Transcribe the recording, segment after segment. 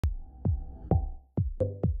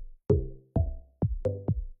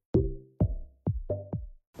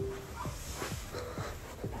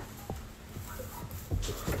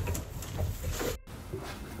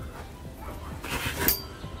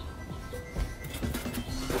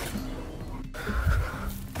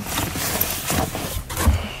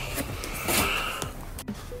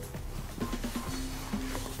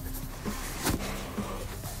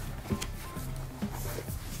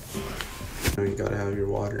have your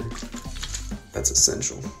water. That's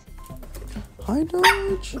essential. Hi,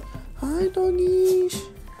 Dodge. Hi, doggies.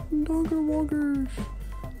 Dogger walkers.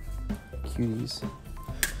 Cuties.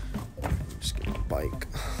 Just get a bike.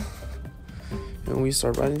 And we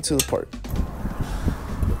start riding to the park.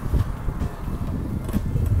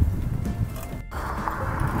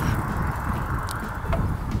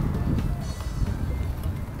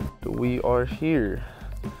 We are here.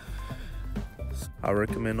 I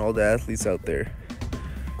recommend all the athletes out there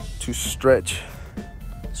to stretch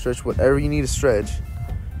whatever you need to stretch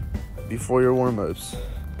before your warm-ups.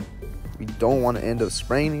 We don't want to end up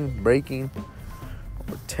spraining, breaking,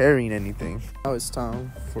 or tearing anything. Now it's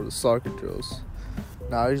time for the soccer drills.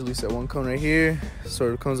 Now I usually set one cone right here,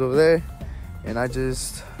 sort of cones over there, and I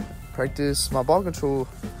just practice my ball control.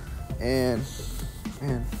 And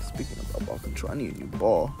man, speaking about ball control, I need a new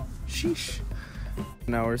ball. Sheesh.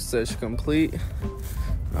 Now our session complete.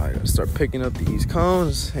 Now I gotta start picking up these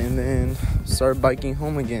cones and then start biking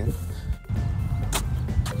home again.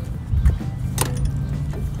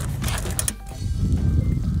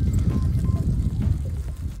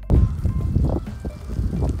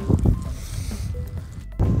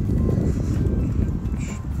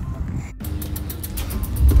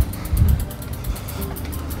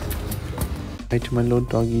 Hi to my little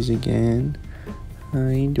doggies again.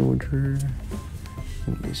 Hi, Dodger.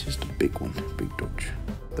 And this is the big one, big Dodge.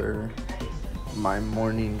 After my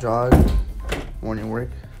morning jog, morning work.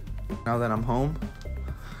 Now that I'm home,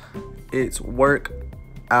 it's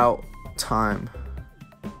workout time.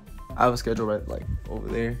 I have a schedule right like over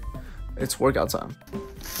there. It's workout time.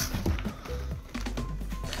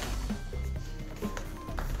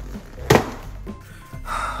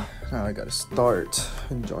 Now I gotta start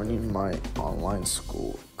joining my online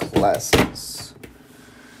school classes.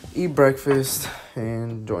 Eat breakfast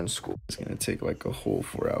and join school. It's gonna take like a whole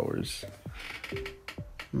 4 hours.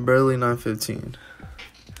 Barely 9:15.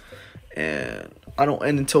 And I don't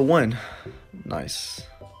end until 1. Nice.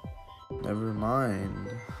 Never mind.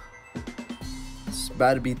 It's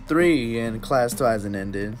about to be 3 and class 2 hasn't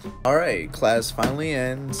ended. Alright, class finally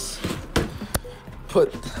ends.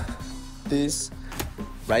 Put this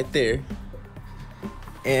right there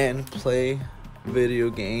and play video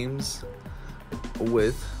games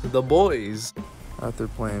with the boys. After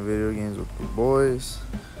playing video games with the boys,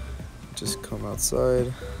 just come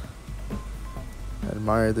outside,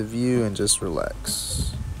 admire the view, and just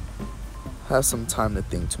relax. Have some time to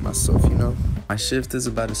think to myself, you know? My shift is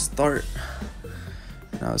about to start.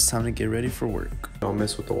 Now it's time to get ready for work. Don't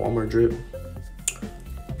mess with the Walmart drip.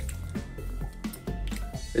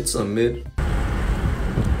 It's a mid.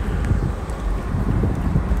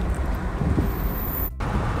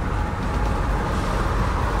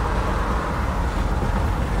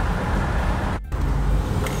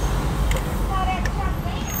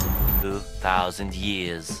 Thousand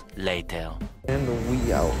years later. And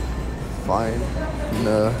we out.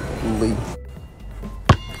 Finally.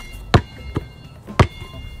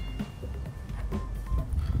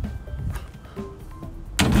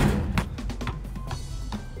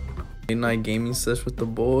 Late night gaming sesh with the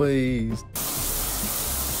boys.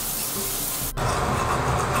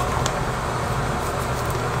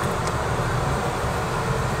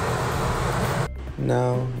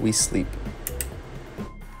 Now we sleep.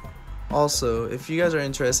 Also, if you guys are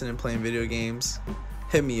interested in playing video games,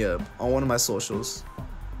 hit me up on one of my socials.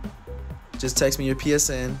 Just text me your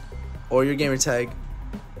PSN or your gamer tag,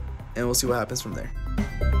 and we'll see what happens from there.